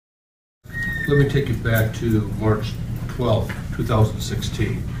let me take you back to March 12th,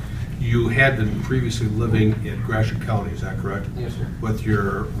 2016. You had been previously living in Gratiot County, is that correct? Yes, sir. With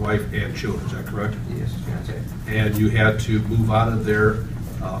your wife and children, is that correct? Yes, fiance. And you had to move out of there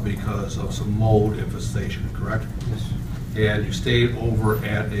because of some mold infestation, correct? Yes. And you stayed over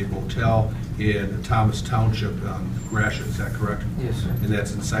at a motel in Thomas Township, Gratiot, is that correct? Yes, sir. And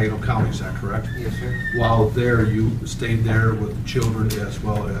that's in Saginaw County, is that correct? Yes, sir. While there, you stayed there with the children as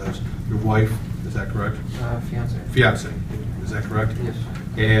well as your wife, is that correct? Fiance. Fiance, is that correct? Yes,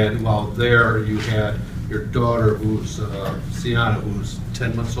 sir. And while there, you had your daughter, who's Sienna, who's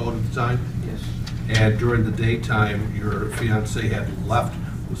 10 months old at the time? Yes. And during the daytime, your fiance had left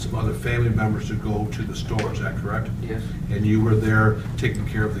with some other family members to go to the store, is that correct? Yes. And you were there taking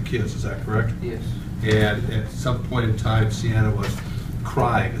care of the kids, is that correct? Yes. And at some point in time, Sienna was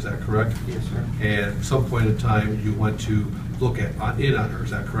crying, is that correct? Yes, sir. And at some point in time, you went to look in on her,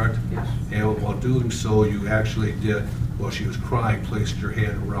 is that correct? Yes. And while doing so, you actually did, while she was crying, placed your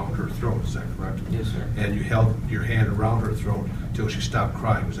hand around her throat, is that correct? Yes, sir. And you held your hand around her throat until she stopped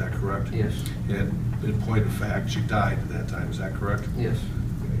crying, is that correct? Yes. And in point of fact, she died at that time, is that correct? Yes.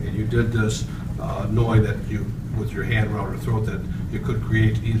 And you did this knowing that you, with your hand around her throat, that you could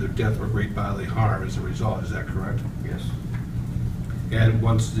create either death or great bodily harm as a result, is that correct? Yes. And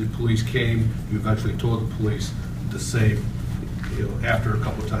once the police came, you eventually told the police the same, after a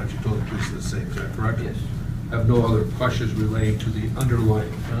couple of times you told the police the same, is that correct? Yes. I have no other questions relating to the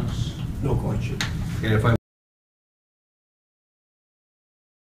underlying offense. No question. And if I